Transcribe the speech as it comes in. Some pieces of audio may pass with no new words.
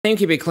Team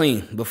keep it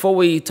clean. Before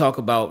we talk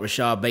about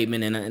Rashod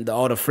Bateman and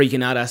all the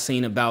freaking out I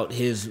seen about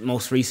his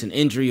most recent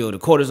injury or the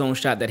cortisone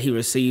shot that he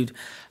received,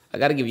 I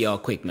got to give y'all a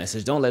quick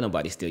message. Don't let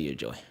nobody steal your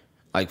joy.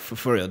 Like,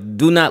 for real,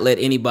 do not let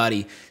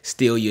anybody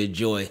steal your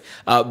joy.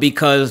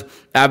 Because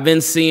I've been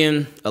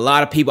seeing a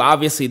lot of people,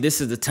 obviously this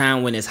is the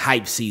time when it's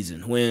hype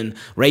season, when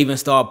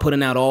Ravens start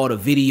putting out all the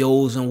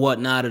videos and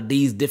whatnot of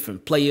these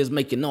different players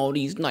making all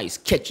these nice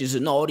catches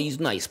and all these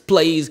nice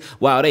plays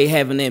while they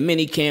having their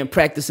mini camp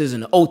practices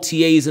and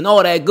OTAs and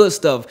all that good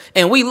stuff.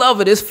 And we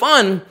love it, it's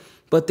fun.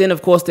 But then,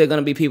 of course, there are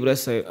going to be people that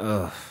say,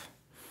 ugh,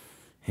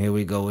 here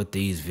we go with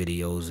these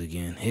videos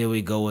again. Here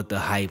we go with the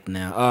hype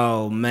now.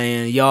 Oh,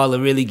 man, y'all are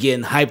really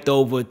getting hyped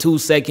over a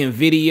 2-second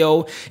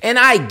video. And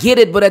I get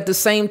it, but at the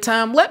same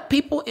time, let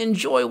people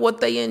enjoy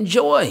what they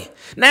enjoy.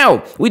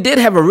 Now, we did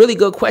have a really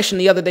good question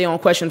the other day on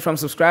Question from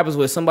Subscribers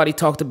where somebody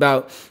talked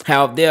about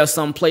how there are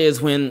some players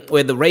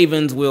where the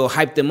Ravens will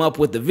hype them up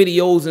with the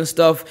videos and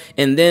stuff,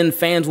 and then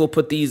fans will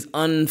put these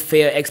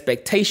unfair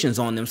expectations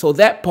on them. So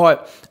that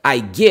part I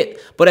get,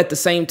 but at the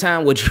same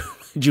time, would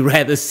you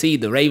rather see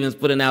the Ravens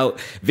putting out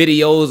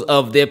videos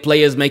of their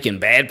players making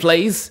bad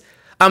plays?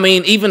 I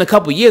mean, even a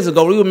couple years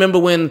ago, we remember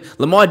when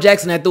Lamar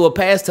Jackson had threw a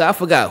pass to, I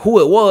forgot who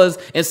it was,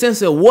 and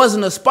since it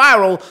wasn't a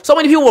spiral, so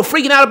many people were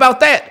freaking out about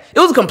that. It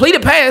was a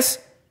completed pass.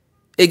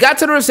 It got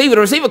to the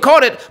receiver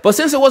caught it, but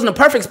since it wasn't a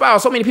perfect spiral,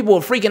 so many people were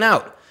freaking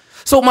out.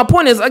 So my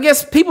point is, I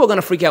guess people are going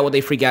to freak out what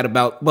they freak out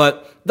about,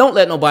 but don't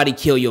let nobody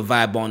kill your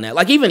vibe on that.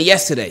 Like even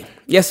yesterday,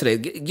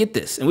 get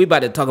this, and we're about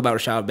to talk about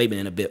Rashod Bateman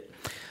in a bit.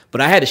 But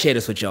I had to share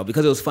this with y'all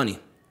because it was funny.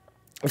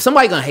 If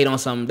somebody gonna hate on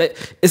something,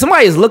 if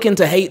somebody is looking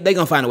to hate, they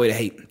gonna find a way to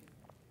hate.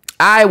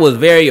 I was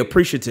very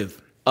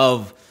appreciative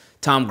of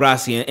Tom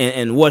Grassi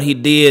and what he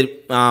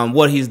did,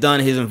 what he's done,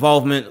 his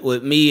involvement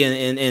with me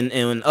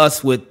and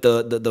us with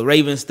the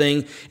Ravens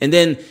thing. And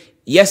then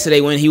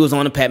yesterday when he was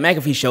on the Pat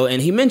McAfee show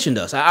and he mentioned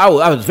us, I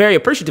was very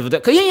appreciative of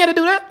that because he ain't had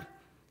to do that.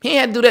 He ain't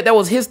had to do that. That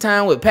was his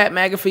time with Pat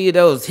McAfee.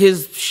 That was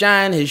his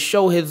shine, his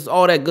show, his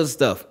all that good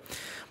stuff.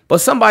 But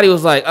somebody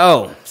was like,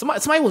 oh,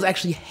 somebody was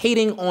actually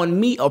hating on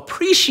me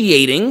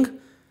appreciating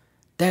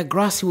that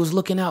Grassi was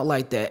looking out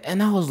like that.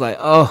 And I was like,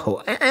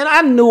 oh, and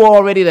I knew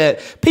already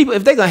that people,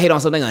 if they're going to hate on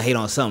something, they're going to hate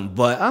on something.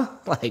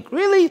 But like,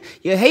 really?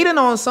 You're hating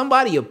on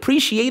somebody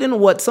appreciating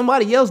what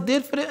somebody else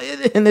did for them?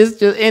 And it's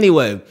just,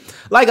 anyway,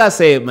 like I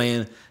said,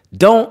 man,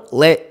 don't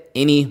let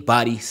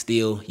anybody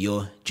steal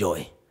your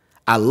joy.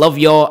 I love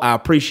y'all. I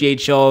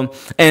appreciate y'all.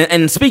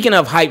 And speaking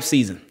of hype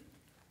season,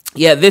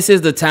 yeah, this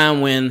is the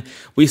time when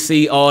we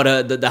see all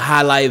the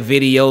highlight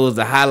videos,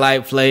 the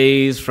highlight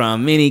plays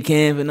from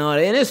minicamp and all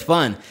that. And it's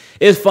fun.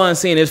 It's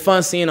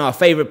fun seeing our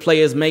favorite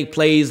players make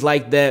plays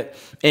like that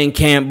in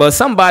camp. But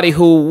somebody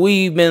who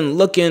we've been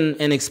looking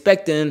and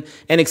expecting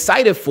and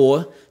excited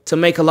for to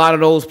make a lot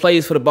of those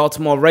plays for the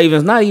Baltimore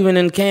Ravens, not even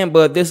in camp,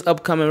 but this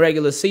upcoming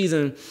regular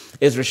season,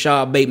 is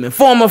Rashod Bateman.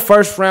 Former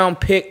first-round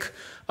pick,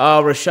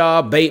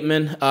 Rashod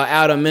Bateman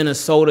out of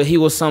Minnesota. He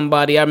was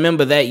somebody, I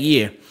remember that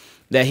year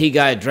that he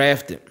got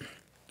drafted.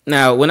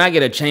 Now, when I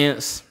get a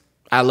chance,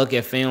 I look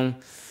at film,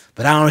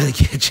 but I don't really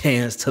get a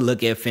chance to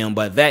look at film.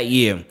 But that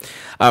year,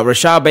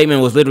 Rashod Bateman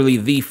was literally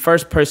the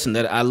first person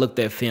that I looked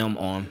at film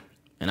on,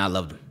 and I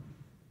loved him.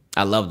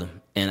 I loved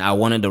him, and I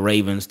wanted the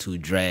Ravens to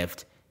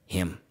draft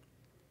him.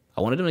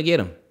 I wanted them to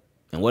get him.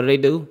 And what did they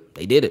do?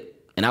 They did it,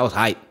 and I was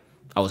hyped.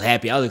 I was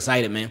happy. I was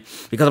excited, man,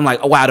 because I'm like,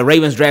 oh, wow, the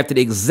Ravens drafted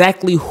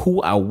exactly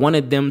who I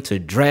wanted them to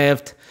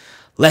draft.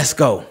 Let's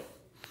go.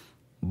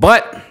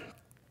 But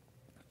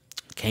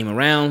came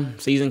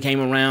around, season came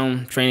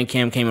around, training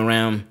camp came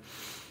around.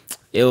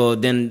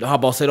 Then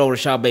Harbaugh said, oh,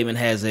 Rashod Bateman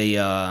has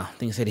I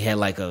think he said he had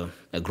like a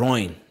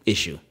groin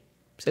issue.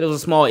 Said it was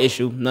a small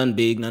issue, nothing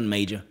big, nothing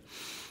major.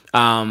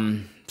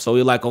 So we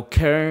were like,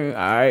 okay,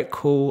 all right,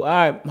 cool. All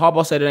right,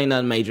 Harbaugh said it ain't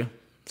nothing major.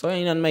 So it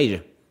ain't nothing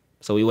major.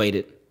 So we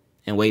waited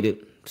and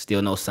waited,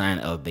 still no sign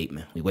of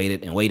Bateman. We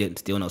waited and waited,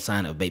 still no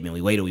sign of Bateman.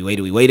 We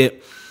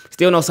waited,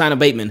 still no sign of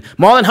Bateman.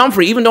 Marlon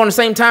Humphrey, even during the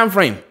same time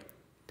frame,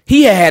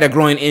 he had a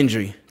groin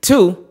injury.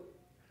 2,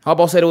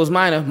 Harbaugh said it was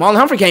minor. Marlon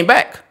Humphrey came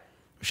back.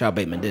 Rashod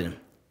Bateman didn't.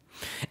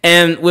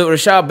 And with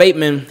Rashod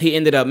Bateman, he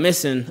ended up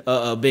missing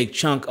a big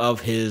chunk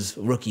of his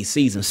rookie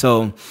season.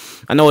 So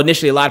I know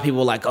initially a lot of people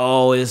were like,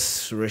 oh,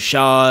 it's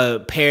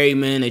Rashod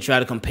Perryman. They try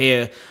to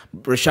compare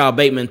Rashod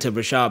Bateman to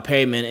Rashod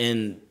Perryman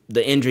and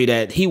the injury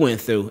that he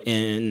went through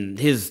in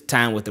his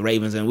time with the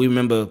Ravens. And we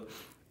remember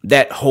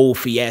that whole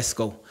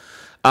fiasco.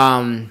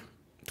 But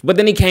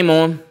then he came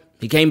on.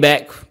 He came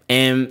back,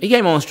 and he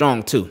came on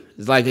strong, too.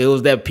 It's like it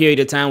was that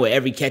period of time where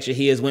every catch of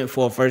his went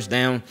for a first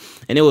down,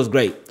 and it was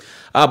great.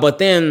 But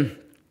then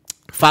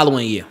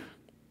following year,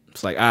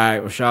 it's like, all right,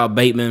 Rashod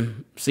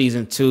Bateman,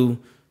 season 2,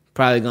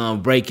 probably going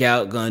to break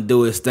out, going to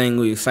do his thing.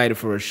 We excited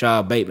for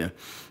Rashod Bateman.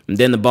 And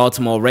then the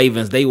Baltimore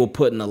Ravens, they were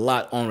putting a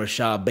lot on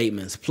Rashod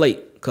Bateman's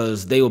plate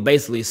because they were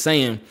basically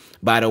saying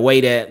by the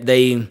way that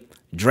they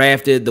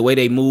drafted, the way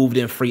they moved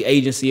in free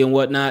agency and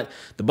whatnot,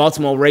 the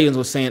Baltimore Ravens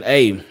were saying,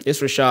 hey,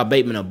 it's Rashod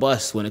Bateman a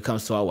bust when it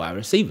comes to our wide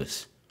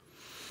receivers.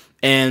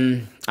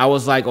 And I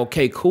was like,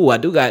 okay, cool. I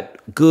do got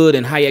good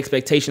and high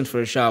expectations for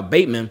Rashod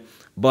Bateman,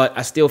 but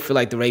I still feel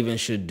like the Ravens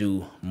should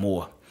do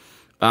more.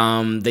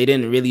 They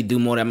didn't really do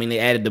more. I mean, they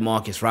added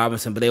Demarcus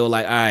Robinson, but they were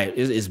like, all right,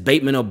 it's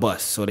Bateman or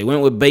bust. So they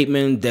went with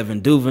Bateman,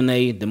 Devin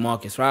Duvernay,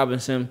 Demarcus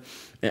Robinson.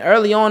 And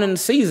early on in the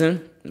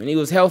season, when he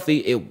was healthy,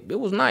 it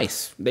was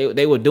nice.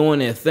 They were doing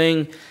their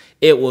thing.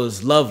 It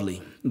was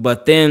lovely.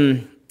 But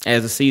then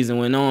as the season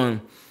went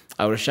on,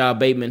 Rashod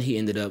Bateman, he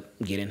ended up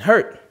getting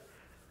hurt.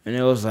 And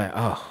it was like,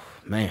 oh,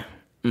 man,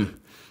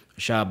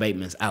 Rashod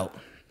Bateman's out.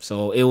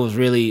 So it was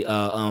really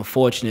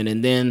unfortunate.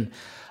 And then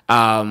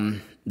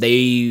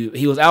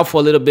he was out for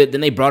a little bit. Then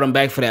they brought him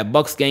back for that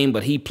Bucs game,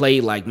 but he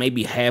played like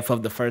maybe half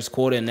of the first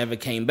quarter and never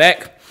came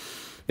back.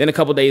 Then a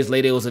couple days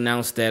later, it was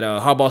announced that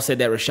Harbaugh said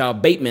that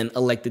Rashod Bateman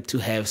elected to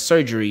have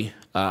surgery,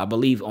 I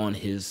believe, on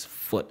his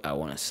foot, I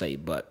want to say.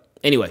 But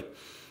anyway,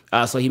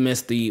 so he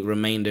missed the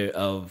remainder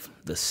of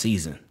the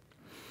season.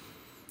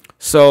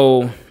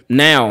 So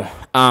now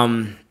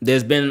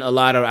there's been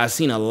I've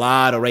seen a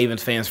lot of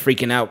Ravens fans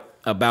freaking out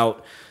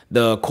about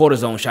the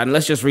cortisone shot. And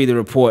let's just read the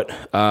report.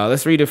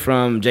 Let's read it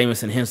from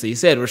Jamison Hensley. He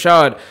said,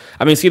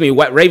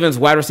 Ravens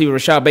wide receiver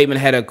Rashod Bateman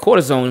had a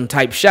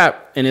cortisone-type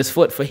shot in his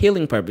foot for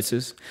healing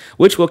purposes,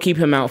 which will keep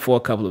him out for a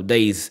couple of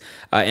days.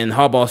 And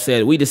Harbaugh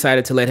said, we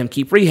decided to let him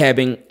keep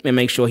rehabbing and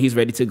make sure he's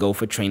ready to go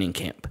for training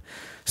camp.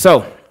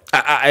 So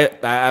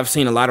I've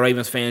seen a lot of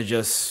Ravens fans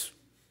just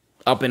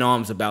up in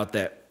arms about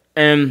that.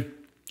 And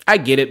I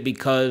get it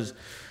because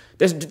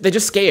they're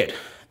just scared.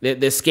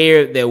 They're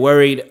scared. They're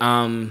worried,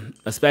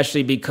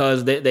 especially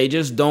because they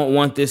just don't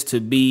want this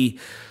to be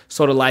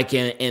sort of like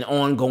an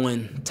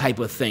ongoing type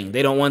of thing.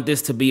 They don't want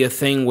this to be a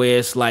thing where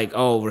it's like,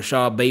 oh,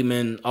 Rashod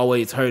Bateman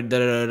always hurt,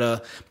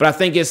 da-da-da-da. But I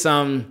think it's,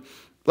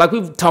 like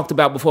we've talked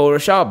about before,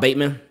 Rashod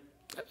Bateman,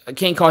 I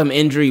can't call him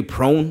injury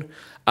prone.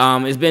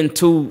 It's been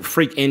two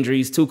freak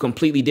injuries, two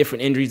completely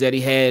different injuries that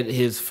he had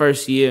his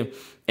first year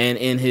and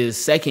in his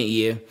second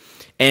year.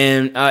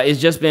 And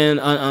it's just been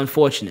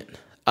unfortunate.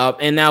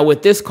 And now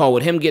with this call,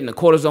 with him getting a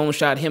cortisone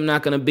shot, him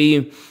not going to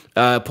be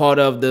part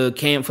of the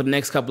camp for the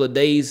next couple of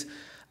days,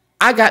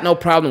 I got no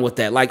problem with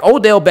that. Like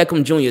Odell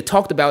Beckham Jr.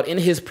 talked about in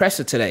his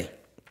presser today,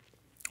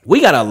 we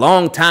got a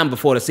long time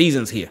before the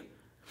season's here.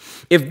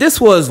 If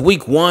this was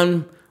week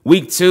 1,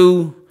 week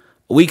 2,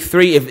 week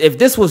 3, if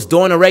this was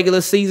during the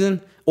regular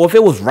season, or if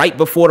it was right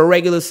before the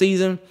regular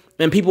season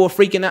and people were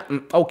freaking out,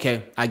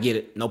 okay, I get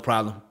it. No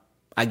problem.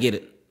 I get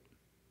it.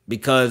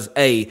 Because,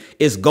 hey,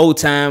 it's go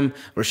time.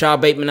 Rashod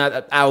Bateman,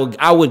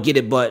 I would get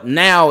it. But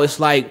now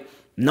it's like,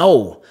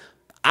 no,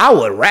 I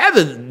would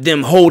rather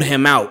them hold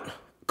him out.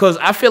 Because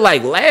I feel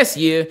like last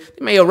year,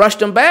 they may have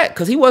rushed him back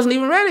because he wasn't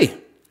even ready.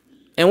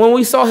 And when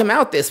we saw him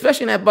out there,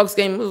 especially in that Bucs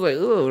game, it was like,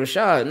 oh,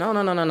 Rashod,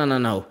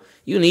 no.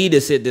 You need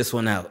to sit this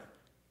one out.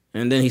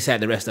 And then he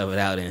sat the rest of it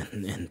out,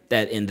 and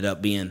that ended up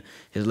being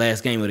his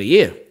last game of the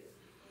year.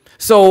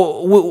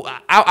 So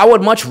I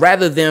would much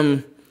rather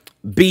them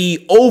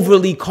be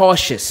overly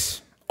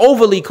cautious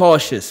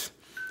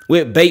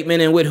with Bateman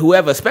and with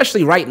whoever,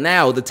 especially right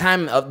now, the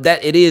time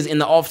that it is in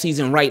the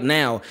offseason right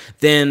now,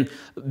 than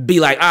be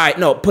like, all right,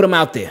 no, put him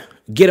out there.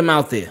 Get him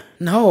out there.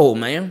 No,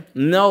 man.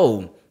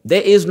 No.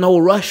 There is no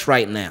rush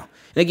right now.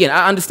 And again,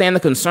 I understand the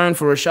concern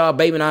for Rashod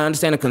Bateman. I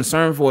understand the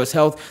concern for his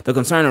health, the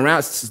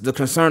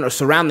concern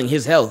surrounding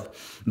his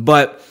health.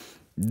 But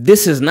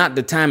this is not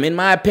the time, in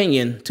my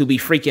opinion, to be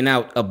freaking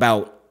out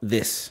about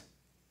this.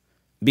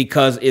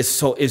 Because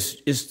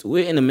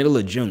we're in the middle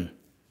of June.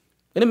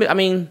 I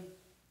mean,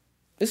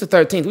 it's the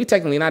 13th. We're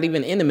technically not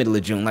even in the middle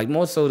of June. Like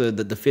more so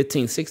the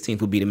 15th,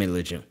 16th would be the middle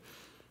of June.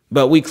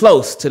 But we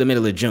close to the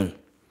middle of June.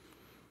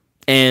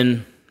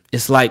 And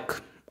it's like,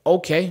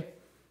 okay,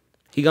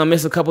 he gonna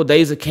miss a couple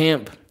days of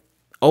camp.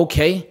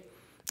 Okay.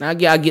 I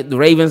get the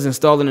Ravens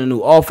installing a new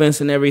offense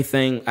and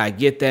everything. I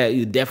get that.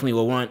 You definitely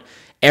will want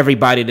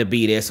everybody to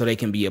be there so they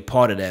can be a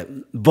part of that.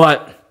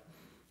 But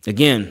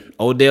again,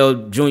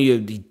 Odell Jr.,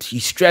 he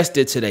stressed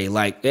it today.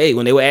 Like, hey,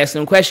 when they were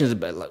asking him questions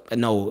about,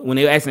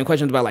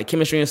 like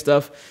chemistry and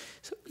stuff,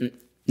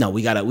 no,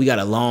 we got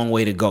a long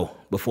way to go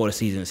before the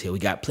season's here. We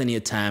got plenty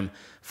of time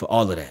for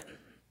all of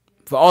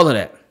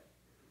that.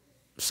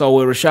 So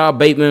with Rashod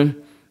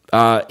Bateman,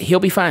 he'll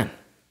be fine.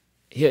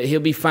 He'll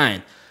be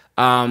fine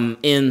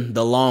in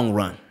the long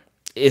run.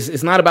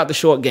 It's not about the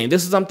short game.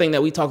 This is something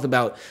that we talked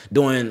about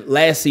during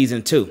last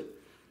season too.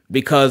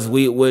 Because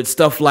with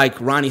stuff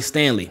like Ronnie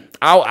Stanley,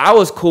 I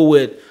was cool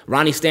with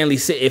Ronnie Stanley.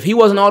 If he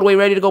wasn't all the way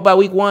ready to go by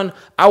week 1,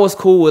 I was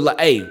cool with, like,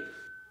 hey,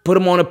 put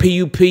him on a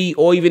PUP,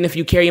 or even if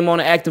you carry him on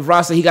an active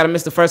roster, he got to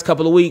miss the first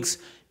couple of weeks.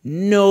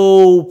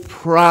 No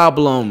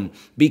problem.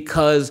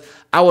 Because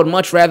I would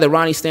much rather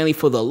Ronnie Stanley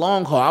for the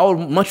long haul. I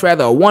would much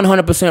rather a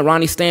 100%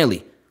 Ronnie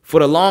Stanley for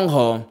the long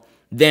haul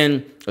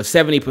than a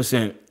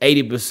 70%,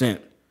 80%.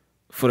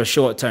 For the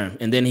short term,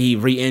 and then he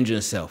re-injured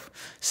himself.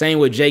 Same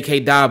with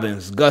J.K.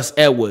 Dobbins, Gus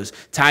Edwards,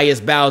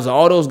 Tyus Bowser,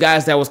 all those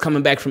guys that was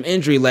coming back from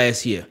injury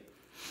last year.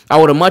 I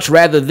would have much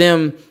rather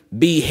them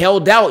be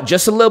held out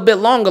just a little bit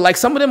longer, like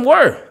some of them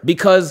were,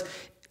 because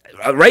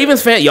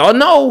Ravens fan, y'all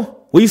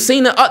know, We've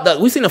seen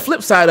the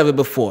flip side of it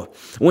before.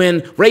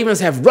 When Ravens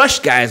have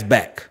rushed guys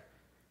back,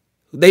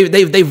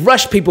 they've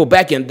rushed people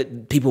back,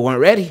 and people weren't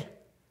ready.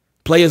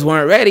 Players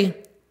weren't ready.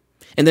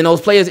 And then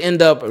those players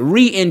end up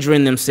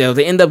re-injuring themselves.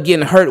 They end up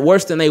getting hurt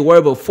worse than they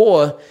were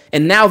before.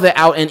 And now they're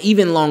out an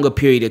even longer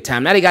period of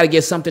time. Now they got to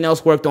get something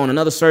else worked on,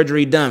 another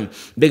surgery done.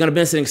 They're going to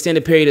miss an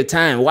extended period of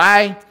time.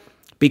 Why?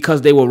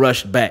 Because they were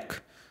rushed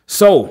back.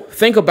 So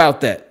think about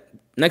that.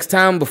 Next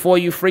time, before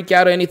you freak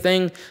out or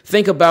anything,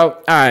 think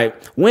about, all right,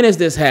 when is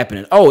this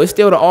happening? Oh, it's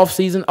still the off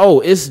season.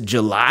 Oh, it's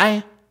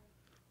July.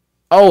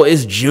 Oh,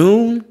 it's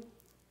June.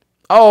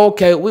 Oh,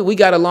 okay, we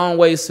got a long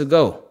ways to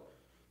go.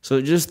 So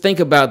just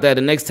think about that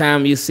the next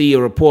time you see a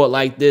report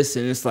like this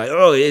and it's like,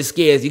 oh, it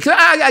scares you. 'Cause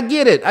I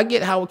get it. I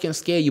get how it can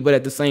scare you. But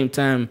at the same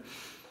time,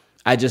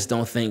 I just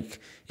don't think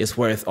it's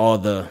worth all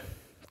the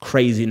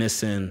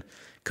craziness and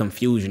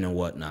confusion and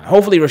whatnot.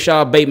 Hopefully,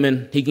 Rashod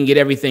Bateman, he can get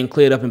everything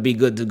cleared up and be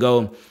good to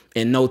go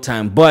in no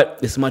time. But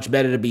it's much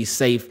better to be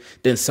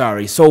safe than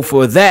sorry. So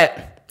for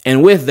that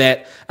and with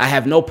that, I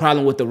have no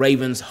problem with the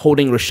Ravens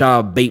holding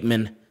Rashod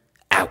Bateman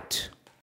out.